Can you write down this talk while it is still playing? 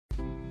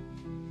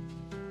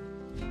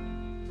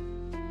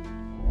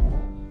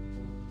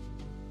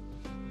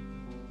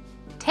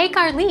Take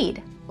our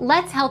lead.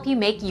 Let's help you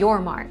make your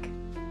mark.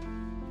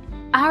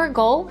 Our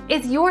goal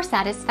is your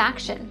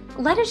satisfaction.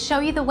 Let us show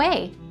you the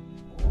way.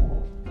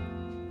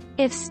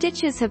 If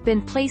stitches have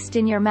been placed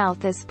in your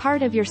mouth as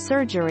part of your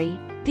surgery,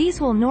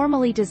 these will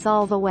normally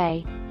dissolve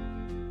away.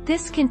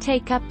 This can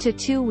take up to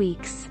 2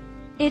 weeks.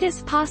 It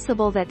is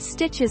possible that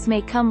stitches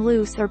may come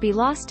loose or be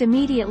lost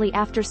immediately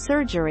after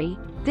surgery.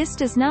 This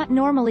does not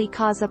normally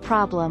cause a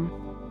problem.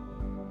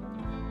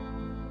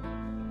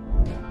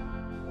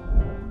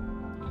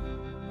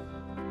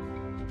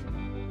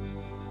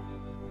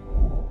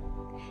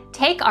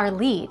 Take our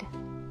lead.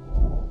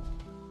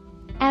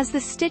 As the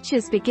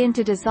stitches begin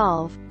to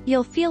dissolve,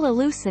 you'll feel a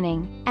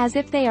loosening, as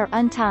if they are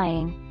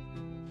untying.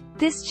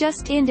 This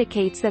just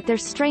indicates that their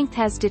strength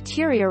has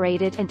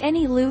deteriorated and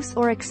any loose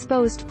or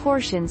exposed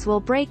portions will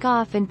break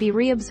off and be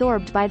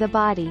reabsorbed by the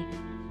body.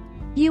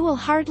 You will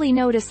hardly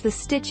notice the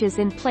stitches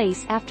in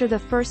place after the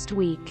first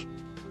week.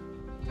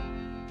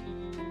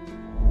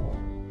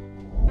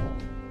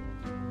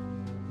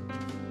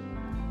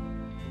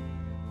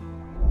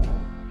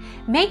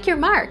 Make your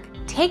mark.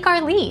 Take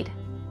our lead.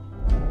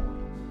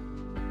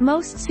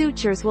 Most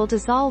sutures will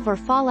dissolve or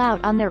fall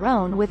out on their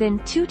own within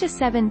 2 to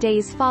 7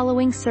 days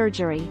following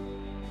surgery.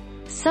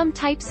 Some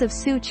types of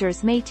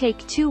sutures may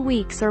take 2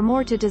 weeks or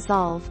more to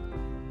dissolve.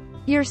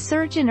 Your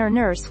surgeon or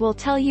nurse will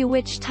tell you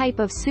which type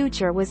of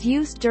suture was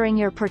used during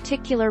your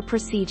particular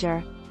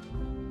procedure.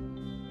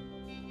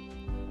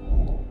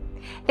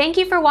 Thank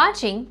you for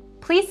watching.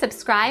 Please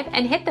subscribe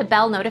and hit the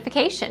bell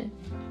notification.